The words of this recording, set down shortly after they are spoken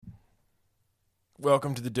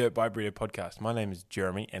Welcome to the Dirt by Breeder podcast. My name is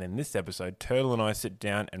Jeremy, and in this episode, Turtle and I sit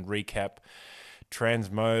down and recap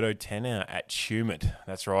Transmoto 10 hour at Tumut.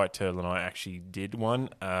 That's right, Turtle and I actually did one.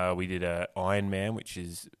 We did a Ironman, which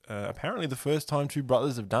is apparently the first time two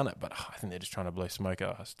brothers have done it, but I think they're just trying to blow smoke at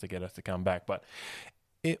us to get us to come back, but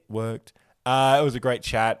it worked. It was a great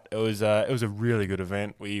chat. It was a really good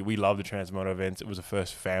event. We love the Transmoto events. It was the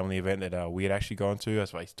first family event that we had actually gone to.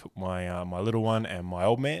 That's why I took my my little one and my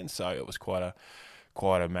old man. So it was quite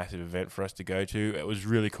a massive event for us to go to. It was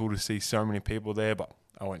really cool to see so many people there, but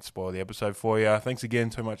I won't spoil the episode for you. Thanks again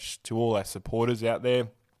so much to all our supporters out there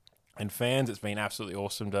and fans. It's been absolutely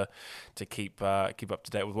awesome to keep up to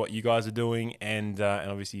date with what you guys are doing, and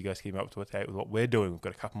obviously you guys keep up to date with what we're doing. We've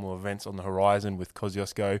got a couple more events on the horizon with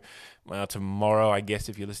Kosciuszko tomorrow, I guess,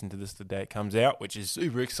 if you listen to this the day it comes out, which is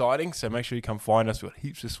super exciting. So make sure you come find us. We've got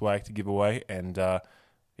heaps of swag to give away, and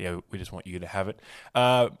we just want you to have it.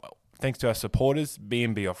 Thanks to our supporters,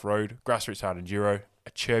 B&B Off-Road, Grassroots Hard Enduro,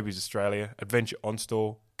 Achirby's Australia, Adventure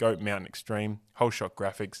On-Store, Goat Mountain Extreme, Whole Shot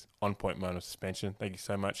Graphics, On Point Mono Suspension. Thank you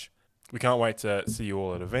so much. We can't wait to see you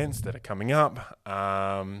all at events that are coming up.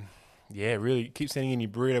 Really keep sending in your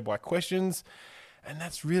burrito by questions. And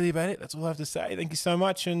that's really about it. That's all I have to say. Thank you so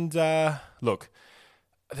much. And look,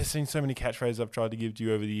 there's been so many catchphrases I've tried to give to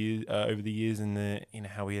you over the years and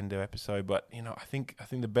how we end our episode. But I think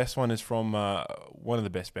the best one is from one of the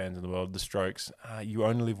best bands in the world, The Strokes. You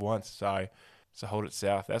only live once, so hold it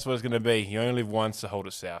south. That's what it's going to be. You only live once, so hold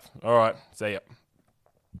it south. All right, see ya.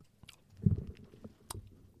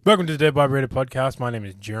 Welcome to the Dead by Breeder podcast. My name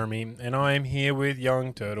is Jeremy, and I am here with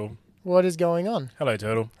young Turtle. What is going on? Hello,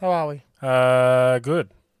 Turtle. How are we? Good.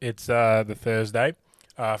 It's the Thursday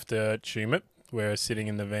after Tumut. We're sitting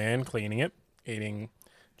in the van, cleaning it, eating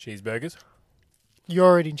cheeseburgers.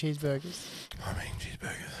 You're eating cheeseburgers. I'm eating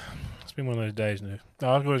cheeseburgers. It's been one of those days now.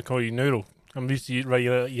 I was going to call you Noodle. I'm used to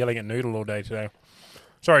yelling at Noodle all day today.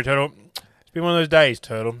 Sorry, Turtle. It's been one of those days,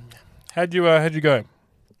 Turtle. How'd you go?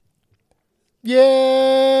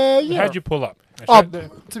 Yeah. How'd you pull up?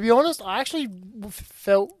 To be honest, I actually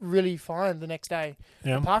felt really fine the next day.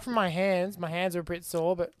 Yeah. Apart from my hands are a bit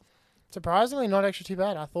sore, but surprisingly not actually too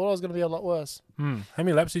bad. I thought I was going to be a lot worse. How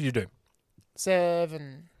many laps did you do?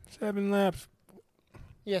 7. 7 laps.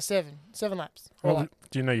 Yeah, 7. 7 laps. Do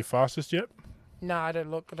you know your fastest yet? No, I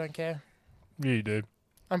don't look. I don't care. Yeah, you do.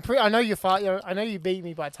 I know you're I know you beat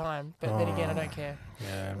me by time, but then again, I don't care.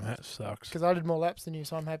 Yeah, that sucks. Because I did more laps than you,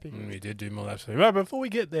 so I'm happy. We did do more laps. Right, before we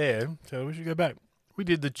get there, so we should go back. We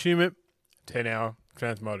did the Tumut 10-hour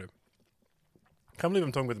Transmoto. Can't believe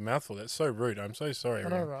I'm talking with a mouthful. That's so rude. I'm so sorry. I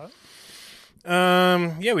know,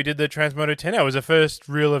 right? We did the Transmoto 10-hour. It was the first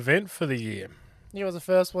real event for the year. Yeah, it was the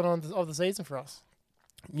first one of the season for us.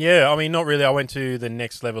 Yeah, I mean, not really. I went to the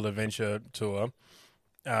Next Level Adventure tour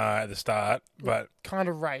at the start, but kind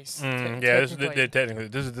of race. Technically,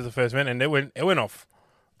 this is the first event, and it went off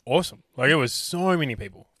awesome. Like, it was so many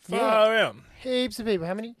people. Far out. Heaps of people.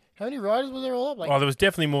 How many riders were there all up? There was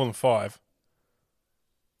definitely more than 5.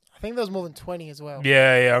 I think there was more than 20 as well.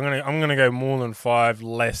 Yeah. I'm gonna go more than 5,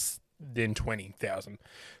 less than 20,000.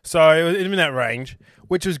 So it was in that range,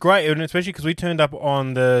 which was great, and especially because we turned up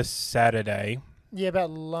on the Saturday. Yeah,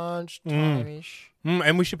 about lunchtime-ish.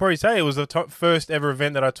 And we should probably say it was the first ever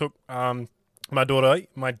event that I took my daughter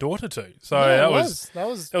to. So yeah, that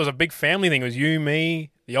was a big family thing. It was you,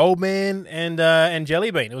 me, the old man, and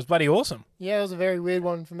Jellybean. It was bloody awesome. Yeah, it was a very weird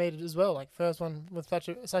one for me as well. Like, first one with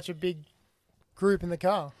such a big group in the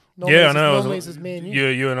car. Normally I know. Normally it's just me and you.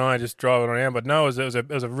 You and I just driving around, but no, it was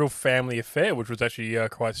a real family affair, which was actually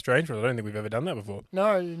quite strange. I don't think we've ever done that before.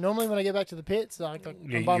 No, normally when I get back to the pits, I'm by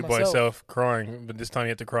myself. By yourself crying, but this time you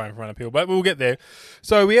had to cry in front of people. But we'll get there.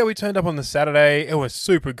 So we turned up on the Saturday. It was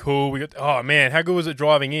super cool. Oh man, how good was it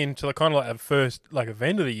driving in to kind of like the first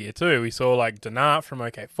event of the year too? We saw like Donat from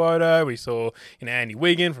OK Photo. We saw Andy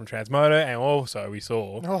Wiggin from Transmoto, and also we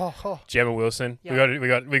saw Gemma Wilson. Yeah.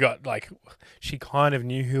 We got like, she kind of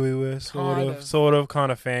knew who we were, sort of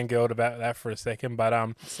kind of fangirled about that for a second, but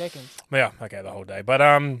the whole day. But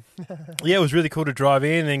it was really cool to drive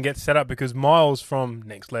in and get set up because Miles from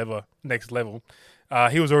Next Level,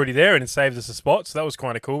 he was already there and it saved us a spot, so that was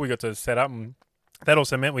kind of cool. We got to set up, and that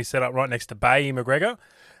also meant we set up right next to Bay McGregor.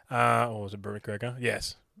 Or was it McGregor?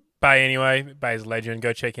 Yes. Bay anyway. Bay's a legend.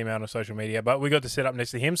 Go check him out on social media. But we got to sit up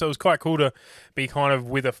next to him, so it was quite cool to be kind of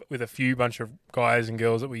with a few bunch of guys and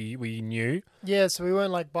girls that we knew. Yeah, so we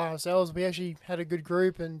weren't like by ourselves. We actually had a good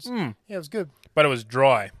group, and it was good. But it was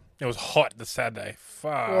dry. It was hot the Saturday.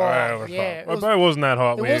 Far yeah. It wasn't that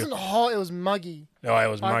hot. It wasn't hot. It was muggy. Oh, it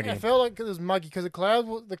was muggy. I felt like it was muggy because the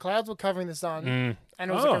clouds were covering the sun,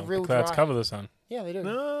 and it was like a real the clouds dry. cover the sun. Yeah, they do.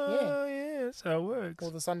 Oh, yeah. Yeah, that's how it works. Well,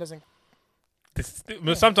 the sun doesn't.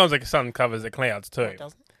 Sometimes the sun covers the clouds too. It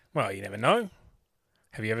doesn't. Well, you never know.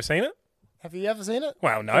 Have you ever seen it? Have you ever seen it?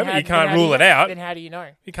 Well, no, Then but how- you can't then how rule do it out. Then how do you know?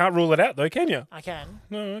 You can't rule it out, though, can you? I can.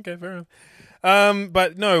 No, okay, fair enough.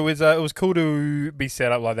 But no, it was cool to be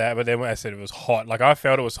set up like that. But then when I said it was hot, like I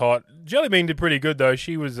felt it was hot. Jellybean did pretty good though.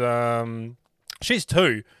 She was she's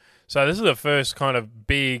 2, so this is the first kind of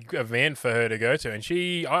big event for her to go to, and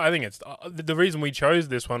I think it's the reason we chose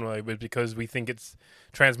this one was because we think it's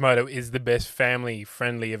Transmoto is the best family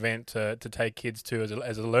friendly event to take kids to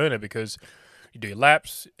as a learner, because you do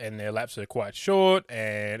laps, and their laps are quite short,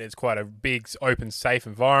 and it's quite a big, open, safe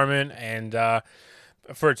environment. And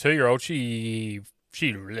for a 2-year-old, she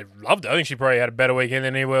really loved it. I think she probably had a better weekend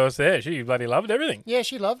than anywhere else there. She bloody loved everything. Yeah,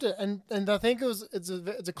 she loved it, and I think it's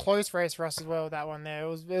a close race for us as well. That one there,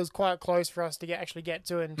 it was quite close for us to actually get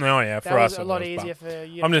to, and Oh yeah, that for was us a it lot was, easier but for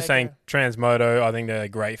you. I'm to just take saying, her. Transmoto, I think they're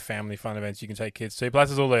great family fun events you can take kids to. Plus,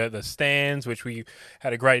 there's all the stands, which we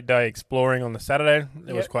had a great day exploring on the Saturday.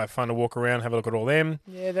 It was quite fun to walk around, have a look at all them.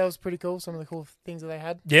 Yeah, that was pretty cool. Some of the cool things that they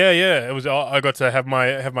had. Yeah, it was. I got to have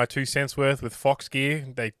my 2 cents worth with Fox gear.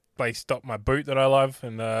 They stopped my boot that I love,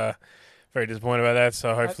 and very disappointed about that.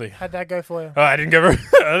 So hopefully, How'd that go for you? I didn't give I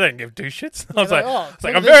didn't give 2 shits. I was They're like,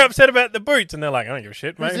 like, I'm very upset about the boots, and they're like, I don't give a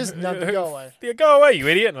shit, mate. Who's this nut to go away? Yeah, go away, you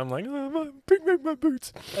idiot. And I'm like, bring back my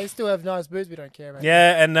boots. They still have nice boots. We don't care about.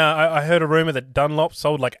 Yeah, and I heard a rumor that Dunlop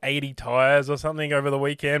sold like 80 tires or something over the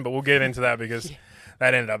weekend, but we'll get into that because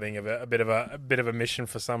that ended up being a bit of a mission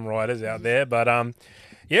for some riders out there. But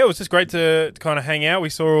yeah, it was just great to kind of hang out. We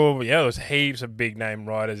saw there was heaps of big name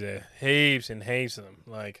riders there, heaps and heaps of them.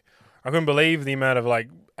 Like I couldn't believe the amount of like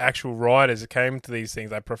actual riders that came to these things,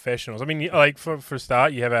 like professionals. I mean, like for a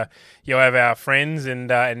start, you have our friends and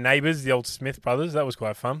neighbours, the old Smith brothers. That was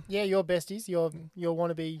quite fun. Yeah, your besties. Your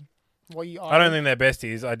wannabe. What you? I don't think they're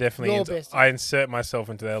besties. I definitely besties. I insert myself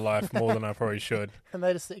into their life more than I probably should. And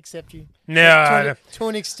they just accept you. No, to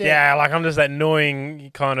an extent. yeah, like I'm just that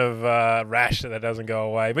annoying kind of rash that doesn't go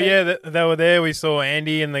away. But yeah, they were there. We saw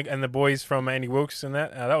Andy and the boys from Andy Wilkes and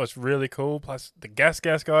that. That was really cool. Plus the gas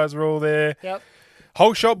guys were all there. Yep.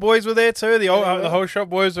 Whole shop boys were there too. The were. whole shop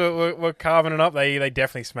boys were carving it up. They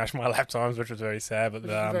definitely smashed my lap times, which was very sad. But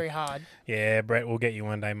Which is very hard. yeah, Brett, we'll get you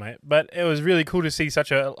one day, mate. But it was really cool to see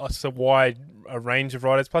such a wide range of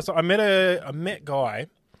riders. Plus, I met guy,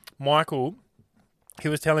 Michael. He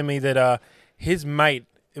was telling me that his mate,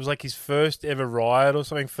 it was like his first ever ride or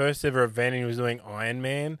something, first ever event, and he was doing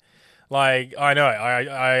Ironman. Like, I know.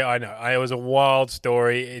 It was a wild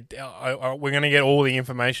story. We're going to get all the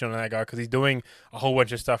information on that guy because he's doing a whole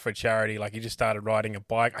bunch of stuff for charity. Like, he just started riding a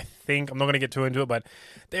bike, I think. I'm not going to get too into it, but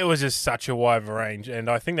there was just such a wide range. And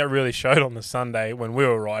I think that really showed on the Sunday when we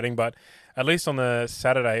were riding. But at least on the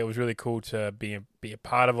Saturday, it was really cool to be a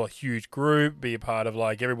part of a huge group, be a part of,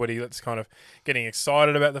 like, everybody that's kind of getting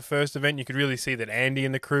excited about the first event. You could really see that Andy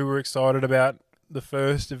and the crew were excited about the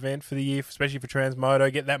first event for the year, especially for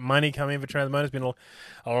Transmoto. Get that money coming in for Transmoto. It's been a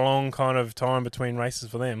long kind of time between races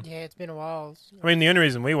for them. Yeah, it's been a while. I mean, the only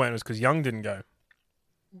reason we went was because Young didn't go.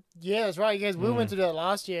 Yeah, that's right, guys. We went to do it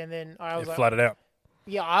last year, and then I was like, flooded out.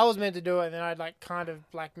 yeah, I was meant to do it, and then I'd like kind of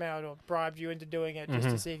blackmailed or bribed you into doing it just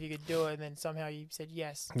to see if you could do it, and then somehow you said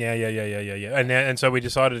yes. Yeah. And so we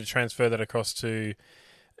decided to transfer that across to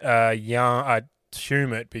Young.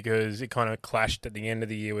 Tumut, because it kind of clashed at the end of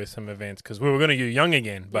the year with some events, because we were going to do Young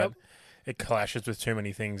again, but it clashes with too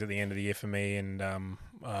many things at the end of the year for me, and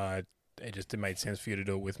it made sense for you to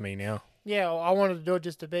do it with me now. Yeah, well, I wanted to do it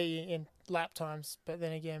just to beat you in lap times, but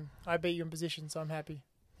then again, I beat you in position, so I'm happy.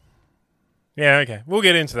 Yeah, okay. We'll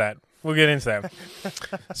get into that.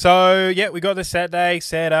 So, yeah, we got the Saturday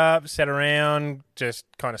set up, set around, just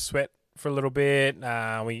kind of sweat for a little bit.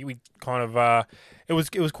 We kind of it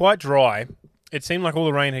was quite dry. It seemed like all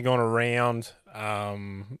the rain had gone around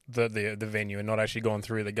the venue and not actually gone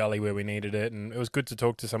through the gully where we needed it. And it was good to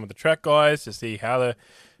talk to some of the track guys to see how the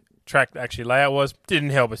track actually layout was.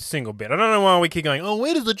 Didn't help a single bit. I don't know why we keep going, oh,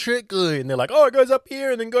 where does the track go? And they're like, oh, it goes up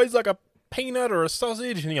here and then goes like a peanut or a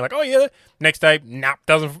sausage. And you're like, oh, yeah. Next day, nah,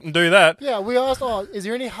 doesn't do that. Yeah, we asked, oh, is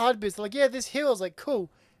there any hard bits? They're like, yeah, this hill. I was like, cool.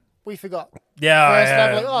 We forgot. Yeah. First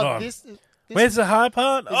lap, like, oh, this where's the hard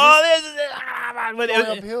part? There's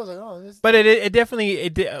hills. Like, oh, this. But it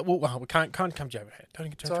definitely well, we can't come to your head. Don't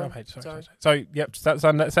get your head. Sorry. So yep,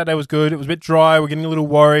 Saturday was good. It was a bit dry. We're getting a little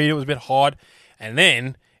worried. It was a bit hot, and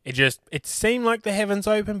then it seemed like the heavens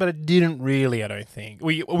opened, but it didn't really. I don't think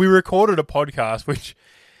we recorded a podcast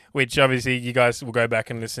which obviously you guys will go back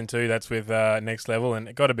and listen to. That's with Next Level, and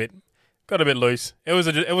it got a bit got a bit loose. It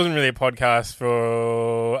wasn't really a podcast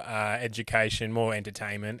for education, more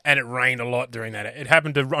entertainment, and it rained a lot during that. It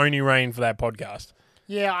happened to only rain for that podcast.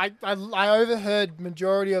 Yeah, I overheard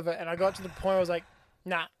majority of it, and I got to the point where I was like,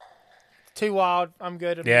 nah, too wild. I'm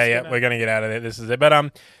good. We're gonna get out of there. This is it.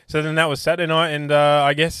 But so then that was Saturday night, and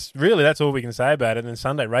I guess really that's all we can say about it. And then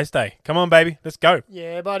Sunday, race day. Come on, baby, let's go.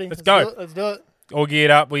 Yeah, buddy, let's go. Let's do it. All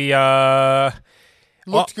geared up. We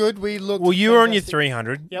looked good. We looked. Well, you were on your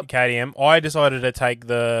 300 Yep. KTM. I decided to take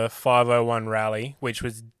the 501 Rally, which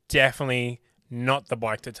was definitely not the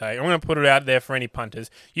bike to take. I'm going to put it out there for any punters.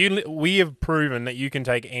 We have proven that you can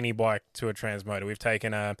take any bike to a Transmoto. We've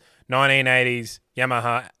taken a 1980s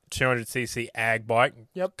Yamaha 200cc ag bike.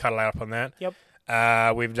 Yep. Cut it up on that.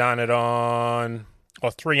 Yep. We've done it on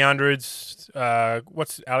 300s.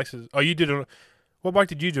 What's Alex's? Oh, you did it on... What bike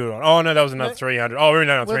did you do it on? Oh, no, that was another 300. Oh, we've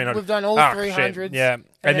done it on 300. We've done all 300s. Shit. Yeah.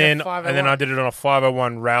 And then I did it on a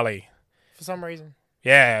 501 Rally. For some reason.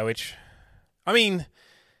 Yeah, which... I mean...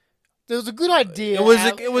 It was a good idea.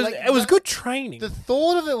 It was good training. The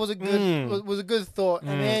thought of it was a good thought,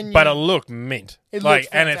 and then but it looked mint. It looked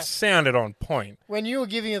and it sounded on point. When you were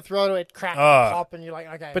giving a throttle, it cracked and pop, and you're like,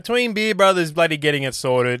 okay. Between Beer Brothers bloody getting it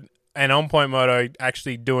sorted and On Point Moto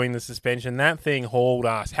actually doing the suspension, that thing hauled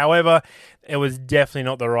ass. However, it was definitely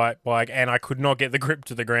not the right bike, and I could not get the grip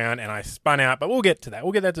to the ground, and I spun out. But we'll get to that.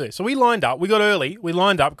 We'll get that too. So we lined up. We got early. We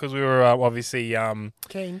lined up because we were obviously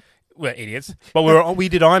keen. We're idiots, but we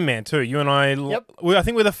did Ironman too. You and I, yep. I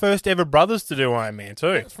think we're the first ever brothers to do Ironman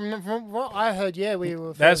too. From what I heard, yeah, we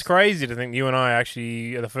were. That's crazy to think you and I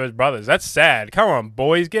actually are the first brothers. That's sad. Come on,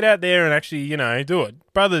 boys, get out there and actually, do it.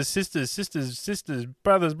 Brothers, sisters,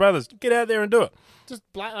 brothers, get out there and do it. Just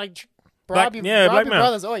bribe your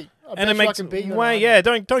brothers. Oi, and it makes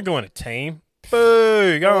don't go on a team.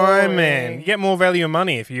 Boo, go Ironman. You get more value of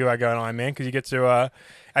money if you are going Ironman because you get to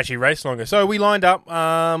actually race longer. So we lined up.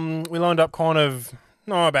 Kind of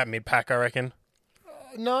about mid-pack, I reckon.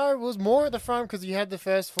 No, it was more at the front because you had the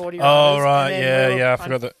first 40 riders. Oh right, yeah. I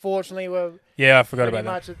forgot that. Unfortunately, I forgot about that. Pretty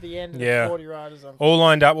much at the end of the 40 riders. All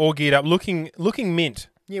lined up, all geared up, looking mint.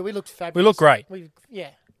 Yeah, we looked fabulous. We looked great.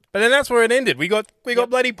 Yeah. But then that's where it ended. We got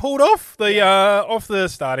bloody pulled off the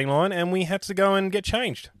starting line, and we had to go and get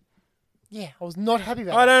changed. Yeah, I was not happy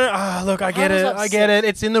about that. I don't know. Look, I get it. I get it.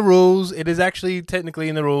 It's in the rules. It is actually technically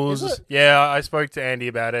in the rules. Is it? Yeah, I spoke to Andy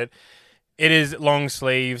about it. It is long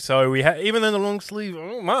sleeve, so we even though the long sleeve,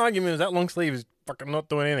 my argument is that long sleeve is fucking not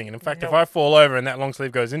doing anything. And in fact, if I fall over and that long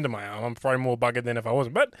sleeve goes into my arm, I'm probably more buggered than if I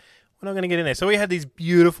wasn't. But we're not going to get in there. So we had these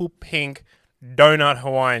beautiful pink donut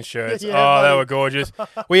Hawaiian shirts. They were gorgeous.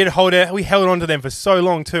 We held on to them for so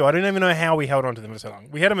long too. I don't even know how we held on to them for so long.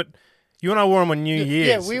 We had them at... You and I wore them on New Year's.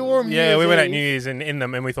 Yeah, we wore them we went at New Year's in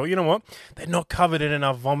them, and we thought, you know what? They're not covered in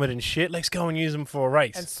enough vomit and shit. Let's go and use them for a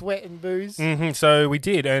race. And sweat and booze. Mm-hmm, so we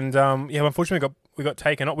did, and unfortunately we got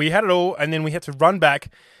taken off. We had it all, and then we had to run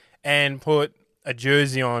back and put a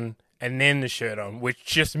jersey on and then the shirt on, which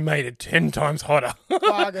just made it 10 times hotter.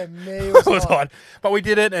 Bugger me, it was hot. But we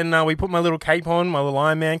did it, and we put my little cape on, my little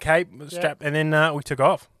Ironman cape strap, and then we took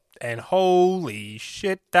off. And holy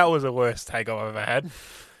shit, that was the worst takeoff I've ever had.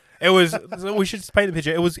 It was. We should paint the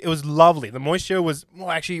picture. It was lovely. The moisture was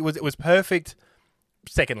it was perfect.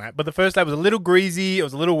 Second lap, but the first lap was a little greasy. It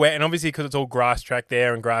was a little wet, and obviously because it's all grass track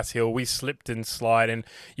there and grass hill, we slipped and slide. And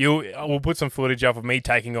we'll put some footage up of me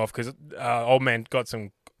taking off because old man got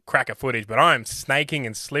some cracker footage. But I'm snaking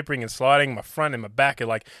and slipping and sliding. My front and my back are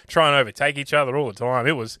like trying to overtake each other all the time.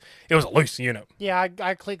 It was a loose unit. Yeah,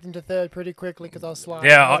 I clicked into third pretty quickly because I was sliding.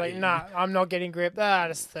 Yeah, I was like, nah, I'm not getting grip.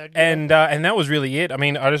 That's third. And that was really it. I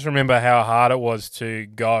mean, I just remember how hard it was to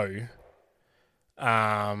go,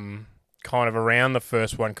 kind of around the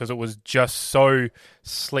first one because it was just so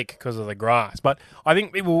slick because of the grass. But I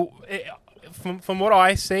think people. From what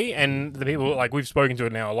I see, and the people, like we've spoken to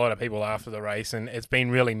it now, a lot of people after the race, and it's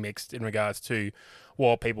been really mixed in regards to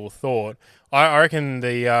what people thought. I reckon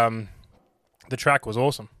the track was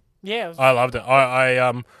awesome. Yeah, I loved it.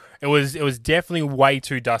 It was definitely way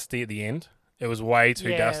too dusty at the end. It was way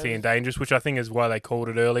too dusty and dangerous, which I think is why they called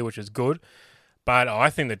it early, which is good. But I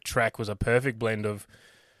think the track was a perfect blend of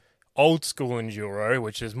old school enduro,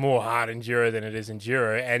 which is more hard enduro than it is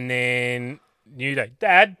enduro, and then new day.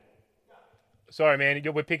 Dad. Sorry, man.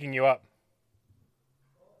 We're picking you up.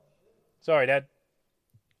 Sorry, Dad.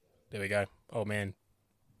 There we go. Oh, man.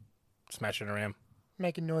 Smashing around.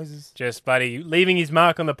 Making noises. Just, buddy, leaving his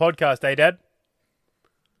mark on the podcast, eh, Dad?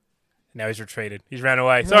 Now he's retreated. He's ran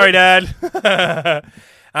away. Sorry, Dad.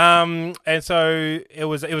 And so it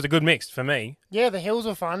was a good mix for me. Yeah, the hills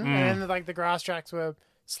were fun, and then the grass tracks were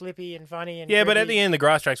slippy and funny. And but at the end, the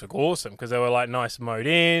grass tracks were awesome because they were nice mowed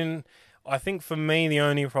in. I think for me, the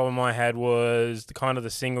only problem I had was the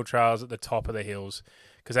single trails at the top of the hills,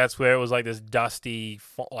 because that's where it was like this dusty,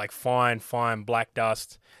 like fine black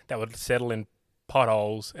dust that would settle in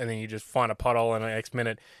potholes, and then you just find a pothole, and the next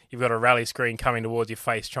minute you've got a rally screen coming towards your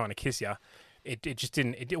face trying to kiss you. It just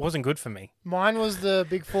didn't. It wasn't good for me. Mine was the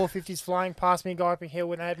big 450s flying past me going up a hill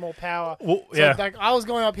when they had more power. Well, So like I was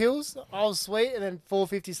going up hills, I was sweet, and then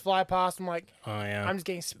 450s fly past. I'm like, I'm just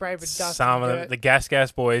getting sprayed with dust. Some of them, the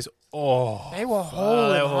gas boys. Oh, they were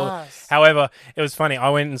hauling ass. However, it was funny. I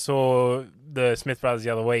went and saw the Smith brothers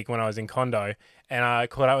the other week when I was in Condo, and I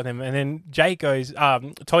caught up with him. And then Jake goes,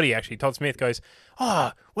 Todd Smith goes,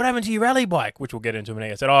 "Oh, what happened to your rally bike?" Which we'll get into in a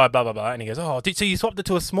minute. I said, "Oh, blah blah blah," and he goes, "Oh, so you swapped it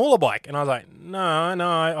to a smaller bike?" And I was like, "No,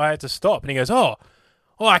 I had to stop." And he goes, "Oh,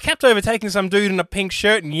 I kept overtaking some dude in a pink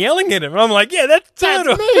shirt and yelling at him." And I'm like, "Yeah, that's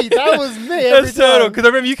Turtle." That's me. That was me. That's Turtle. Because I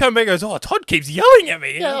remember you come back and goes, "Oh, Todd keeps yelling at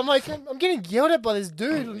me." Yeah, I'm like, I'm getting yelled at by this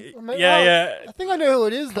dude. I'm like, Yeah. I think I know who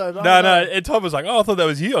it is, though. But No. And Todd was like, "Oh, I thought that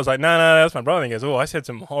was you." I was like, "No, that's my brother." And he goes, "Oh, I said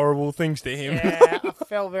some horrible things to him." Yeah, I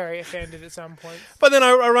felt very offended at some point. But then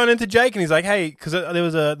I run into Jake and he's like, "Hey," because there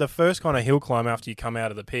was the first kind of hill climb after you come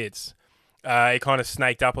out of the pits. It kind of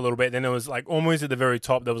snaked up a little bit. Then there was like almost at the very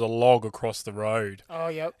top, there was a log across the road. Oh,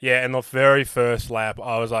 yep. Yeah, and the very first lap,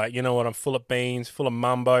 I was like, you know what? I'm full of beans, full of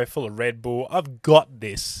Mumbo, full of Red Bull. I've got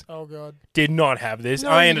this. Oh, God. Did not have this. No,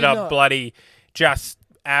 I you ended did up not. bloody just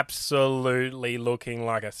absolutely looking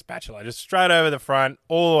like a spatula. Just straight over the front,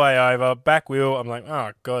 all the way over, back wheel. I'm like,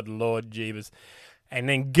 oh, God, Lord Jeebus. And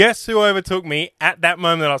then guess who overtook me at that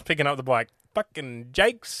moment that I was picking up the bike? Fucking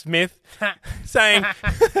Jake Smith saying, I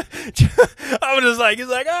was just like, he's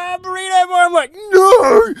like, "Oh, burrito boy." I'm like,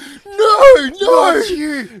 no.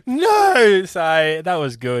 So that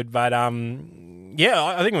was good. But yeah,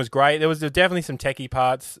 I think it was great. There was definitely some techie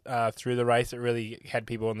parts through the race that really had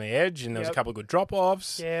people on the edge, and there was a couple of good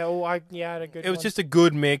drop-offs. Yeah, I had a good It was just a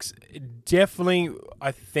good mix. Definitely,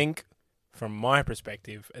 I think, from my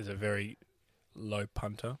perspective, as a very low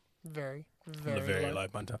punter. very Low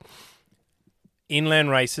punter. Inland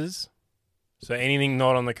races, so anything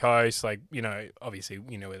not on the coast, like, obviously,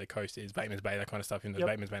 where the coast is, Bateman's Bay, that kind of stuff, in the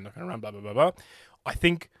Bateman's Bay, not going to run, blah, blah, blah, blah. I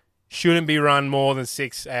think shouldn't be run more than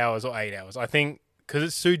 6 hours or 8 hours. I think, because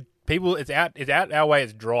it's sued people, it's out our way,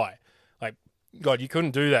 it's dry. Like, God, you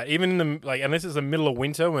couldn't do that. Even in unless it's the middle of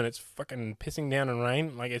winter when it's fucking pissing down and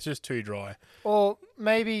rain, like, it's just too dry. Or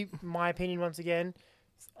maybe, my opinion once again,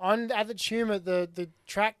 at the Tumut, the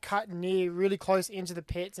track cut really close into the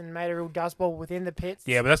pits and made a real dust bowl within the pits.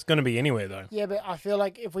 Yeah, but that's going to be anywhere, though. Yeah, but I feel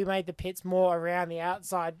like if we made the pits more around the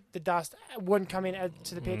outside, the dust wouldn't come in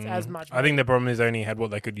to the pits as much. I think the problem is they only had what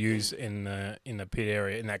they could use in the pit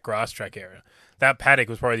area, in that grass track area. That paddock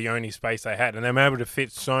was probably the only space they had, and they were able to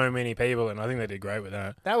fit so many people, and I think they did great with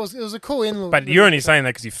that. It was a cool in. But you're only saying that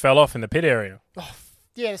because you fell off in the pit area. Oh,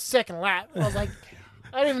 yeah, the second lap. I was like,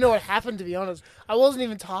 I don't even know what happened, to be honest. I wasn't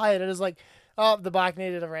even tired. It was like, oh, the bike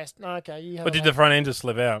needed a rest. Okay, you have. But did the front end just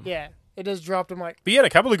slip out? Yeah, it just dropped. I'm like, but you had a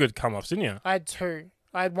couple of good come-offs, didn't you? I had two.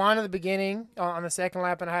 I had one at the beginning on the second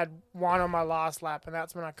lap, and I had one on my last lap, and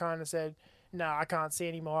that's when I kind of said, no, I can't see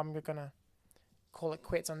anymore. I'm going to call it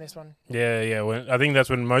quits on this one. Yeah. Well, I think that's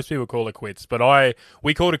when most people call it quits. But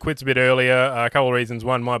we called it quits a bit earlier. A couple of reasons.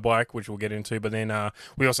 One, my bike, which we'll get into. But then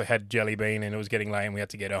we also had Jelly Bean, and it was getting late, and we had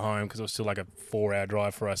to get her home because it was still like a 4-hour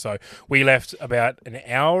drive for us. So we left about an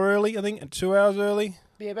hour early, I think, 2 hours early.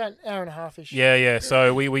 Yeah, about an hour and a half-ish. Yeah.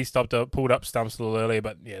 So we stopped pulled up stumps a little earlier.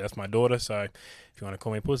 But yeah, that's my daughter. So if you want to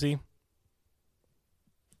call me pussy.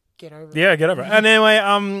 Get over it. Yeah, get over it. And anyway,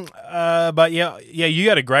 but yeah, you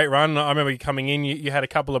had a great run. I remember you coming in, you had a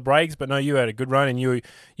couple of breaks, but no, you had a good run, and you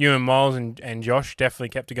and Miles and Josh definitely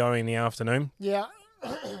kept it going in the afternoon. Yeah.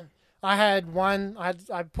 I had one.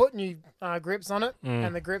 I put new grips on it,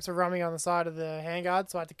 and the grips are running on the side of the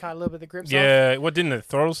handguard, so I had to cut a little bit of the grips off. Yeah, what, didn't the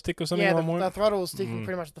throttle stick or something? Yeah, one the throttle was sticking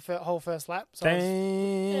pretty much the whole first lap. So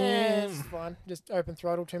Damn. it's fine. Just open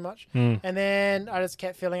throttle too much. Mm. And then I just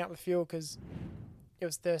kept filling up the fuel because it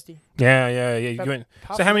was thirsty. Yeah. You But went,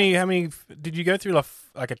 so how many did you go through,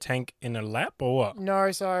 like a tank in a lap or what?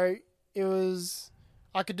 No, so it was.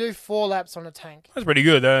 I could do 4 laps on a tank. That's pretty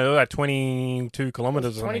good. Like 22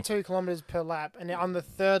 kilometers. 22 kilometers per lap, and on the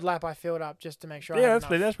third lap I filled up just to make sure. Yeah, I had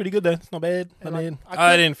enough. that's pretty good though. It's not bad. And Not bad.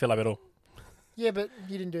 I I didn't fill up at all. Yeah, but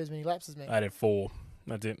you didn't do as many laps as me. I did 4.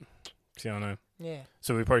 That's it. See, I know. Yeah.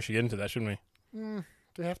 So we probably should get into that, shouldn't we? Do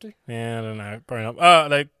we have to? Yeah, I don't know. Probably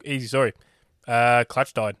not. Easy, sorry.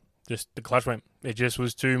 Clutch died. Just the clutch went. It just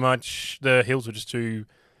was too much. The hills were just too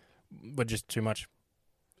much.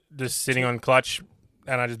 Just sitting on clutch,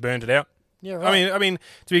 and I just burnt it out. Yeah, right. I mean,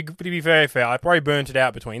 to be very fair, I probably burnt it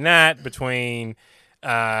out between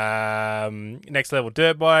next level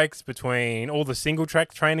dirt bikes, between all the single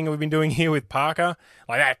track training that we've been doing here with Parker,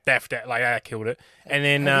 that killed it. And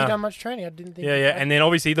then Have you done much training? I didn't think. yeah. And then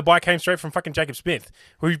obviously the bike came straight from fucking Jacob Smith,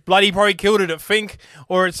 who bloody probably killed it at Fink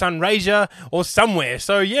or at Sunraysia or somewhere.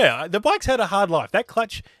 So yeah, the bike's had a hard life. That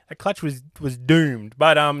clutch was doomed.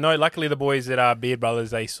 But no, luckily the boys at Beard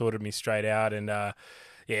Brothers, they sorted me straight out, and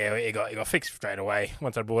yeah, it got fixed straight away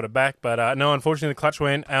once I brought it back. But no, unfortunately the clutch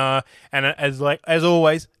went, and as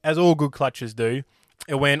always, as all good clutches do,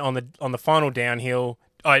 it went on the final downhill.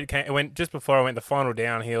 It went just before I went the final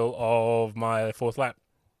downhill of my fourth lap.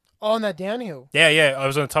 Oh, on that downhill. Yeah, I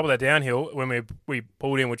was on the top of that downhill when we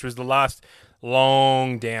pulled in, which was the last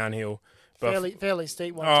long downhill. Fairly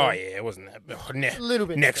steep one. Oh too. yeah, it wasn't that A little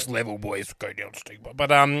bit next steep. level, boys, go down steep.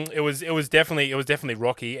 But it was definitely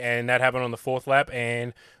rocky, and that happened on the fourth lap,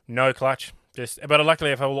 and no clutch. But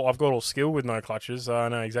luckily I've got all skill with no clutches, so I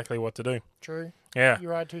know exactly what to do. True. Yeah. You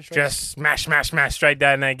ride too straight. Just smash straight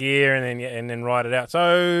down that gear, and then ride it out.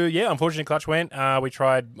 So yeah, unfortunately, clutch went. We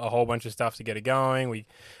tried a whole bunch of stuff to get it going.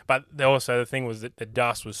 But also the thing was that the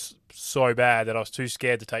dust was so bad that I was too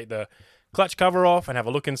scared to take the clutch cover off and have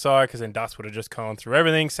a look inside, because then dust would have just gone through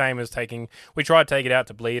everything. Same as we tried to take it out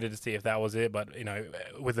to bleed it to see if that was it, but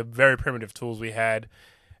with the very primitive tools we had,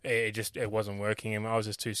 it wasn't working, and I was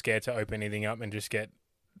just too scared to open anything up and just get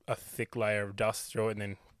a thick layer of dust through it and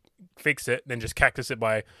then fix it, then just cactus it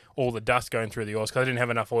by all the dust going through the oils, because I didn't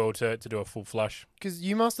have enough oil to do a full flush. Because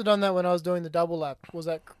you must have done that when I was doing the double lap. Was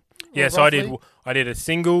that? Yeah, so roughly? I did a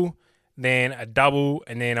single, then a double,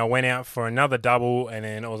 and then I went out for another double, and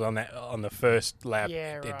then I was on the first lap.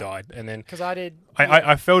 Yeah, it right. died, and then Because I did.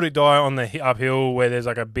 I felt it die on the uphill where there's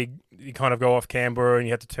like a big, you kind of go off camber and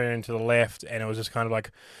you have to turn to the left, and it was just kind of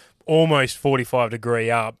like almost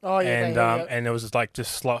 45-degree up. Oh, yeah, and there was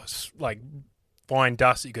just like fine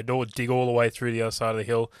dust that you could dig all the way through the other side of the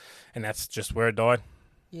hill, and that's just where it died.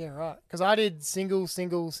 Yeah, right. Because I did single,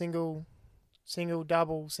 double,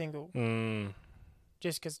 single.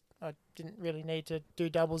 Just because I didn't really need to do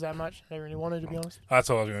doubles that much. I didn't really want to be honest. That's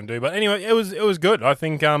all I was going to do. But anyway, it was good. I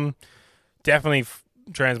think definitely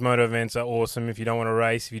Transmoto events are awesome if you don't want to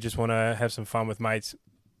race, if you just want to have some fun with mates.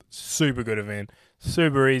 Super good event.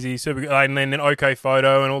 Super easy, super good. And then OK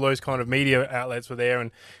Photo and all those kind of media outlets were there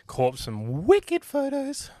and caught some wicked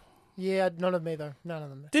photos. Yeah, none of me though. None of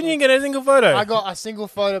them. Didn't you get a single photo? I got a single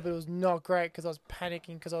photo, but it was not great because I was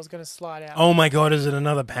panicking because I was going to slide out. Oh my God, is it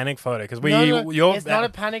another panic photo? Because it's not a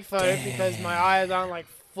panic photo because my eyes aren't like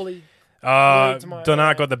fully.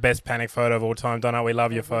 Donat got the best panic photo of all time. Donat, we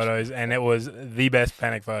love your photos, and it was the best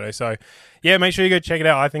panic photo. So, yeah, make sure you go check it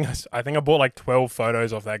out. I think I bought like 12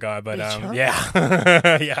 photos off that guy, but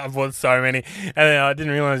yeah, yeah, I bought so many, and then I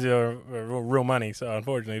didn't realize they were real money. So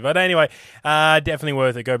unfortunately, but anyway, definitely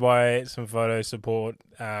worth it. Go buy some photos, support.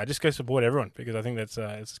 Just go support everyone, because I think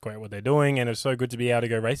it's great what they're doing, and it's so good to be able to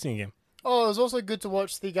go racing again. Oh, it was also good to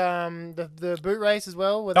watch the boot race as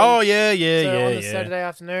well. Yeah. On the Saturday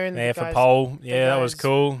afternoon. Yeah, for pole. Yeah, that was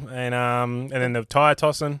cool. And then the tyre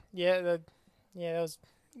tossing. Yeah, that was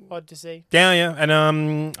odd to see. Yeah.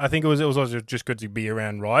 And I think it was also just good to be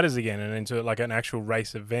around riders again and into like an actual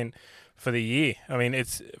race event for the year. I mean,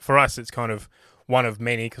 it's for us, it's kind of one of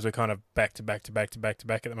many because we're kind of back to back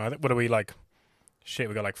at the moment. What are we like? Shit,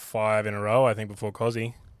 we got like 5 in a row, I think, before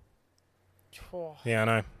Cozzy. Oh. Yeah, I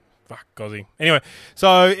know. Fuck, Gozzy. Anyway,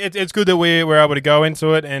 so it's good that we're able to go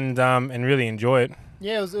into it and really enjoy it.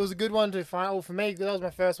 Yeah, it was a good one to find. Well, for me, that was my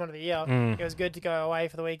first one of the year. It was good to go away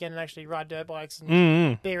for the weekend and actually ride dirt bikes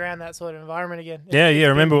and be around that sort of environment again. Yeah.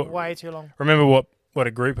 Remember way too long. Remember what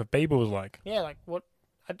a group of people was like. Yeah, like what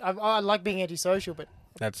I like being antisocial, but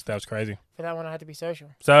that was crazy. For that one, I had to be social.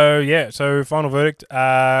 So final verdict.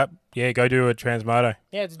 Go do a Transmoto.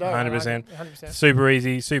 Yeah, it's dope. 100%. 100%. Super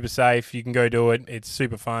easy, super safe. You can go do it. It's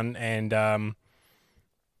super fun, and I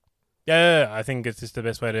think it's just the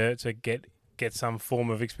best way to get some form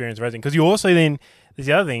of experience racing. Because you also then,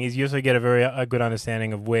 the other thing is you also get a good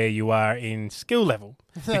understanding of where you are in skill level.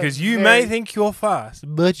 Because you may think you're fast,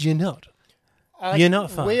 but you're not. You're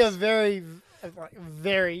not fast. We are very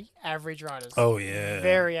average riders. Oh yeah,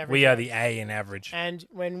 very average. We are the A in average. And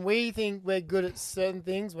when we think we're good at certain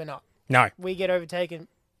things, we're not. No, we get overtaken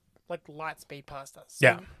like light speed past us.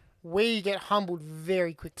 So we get humbled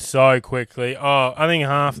very quickly. So quickly. Oh, I think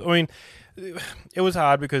it was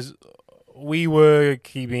hard because we were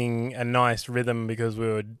keeping a nice rhythm because we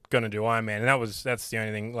were going to do Ironman, and that's the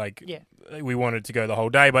only thing. Like, Yeah. we wanted to go the whole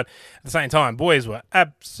day, but at the same time, boys were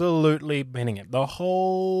absolutely bending it the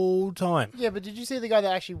whole time. Yeah, but did you see the guy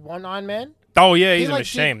that actually won Ironman? Oh yeah, he's He, a like,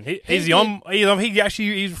 machine. did- He's he the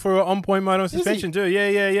he's for an on-point mode on suspension too.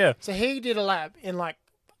 Yeah. So he did a lap in like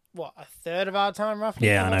what, a third of our time roughly?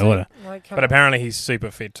 Yeah, I give or know, what take? Like, come But on. apparently he's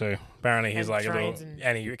super fit too. Apparently he's And like a little, trains and-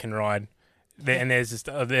 and he can ride. And there's just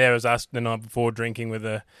there was us the night before drinking with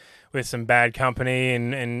some bad company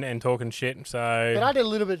and talking shit. So But I did a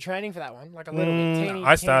little bit of training for that one, like a little bit. Teeny,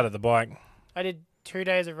 I started the bike. I did 2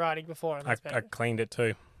 days of riding before. And that's I better. cleaned it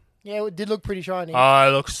too. Yeah, it did look pretty shiny. Oh,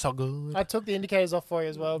 it looks so good. I took the indicators off for you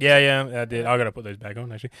as well. Yeah, I did. I got to put those back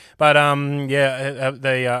on actually. But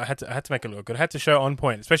they had to make it look good. I had to show on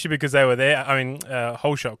point, especially because they were there. I mean,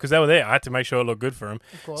 whole shot because they were there. I had to make sure it looked good for them.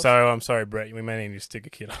 Of course. So I'm sorry, Brett. We may need to stick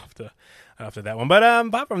a kid after that one. But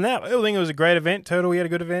apart from that, I think it was a great event. Turtle, we had a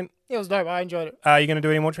good event. It was dope. I enjoyed it. Are you going to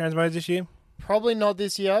do any more Transmotos this year? Probably not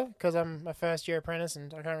this year because I'm a first year apprentice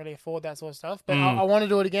and I can't really afford that sort of stuff. But I want to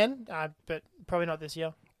do it again, but probably not this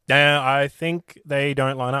year. I think they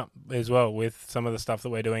don't line up as well with some of the stuff that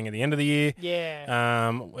we're doing at the end of the year. Yeah.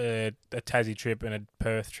 A Tassie trip and a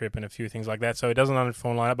Perth trip and a few things like that. So it doesn't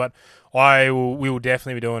unform line up, but we will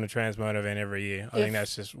definitely be doing a Transmoto event every year. I think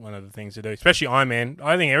that's just one of the things to do, especially Ironman.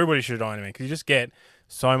 I think everybody should do Ironman because you just get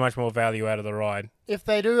so much more value out of the ride. If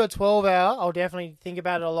they do a 12-hour, I'll definitely think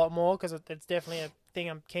about it a lot more because it's definitely a thing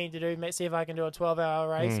I'm keen to do. See if I can do a 12-hour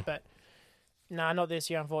race, but nah, not this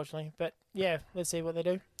year, unfortunately. But yeah, let's see what they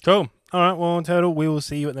do. Cool. All right. Well, in total, we will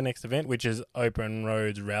see you at the next event, which is Open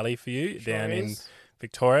Roads Rally for you down in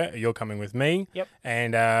Victoria. You're coming with me. Yep.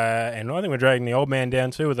 And I think we're dragging the old man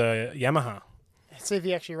down too with a Yamaha. See if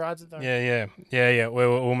he actually rides it though. Yeah.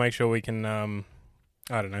 We'll make sure we can.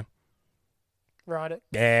 I don't know. Ride it.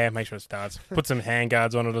 Yeah, make sure it starts. Put some hand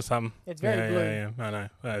guards on it or something. It's very blue. Yeah. I know.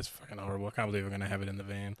 That's fucking horrible. I can't believe we're going to have it in the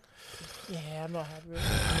van. Yeah, I'm not happy with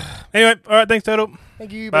it. Anyway, all right. Thanks, Turtle.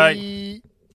 Thank you, Bye. buddy.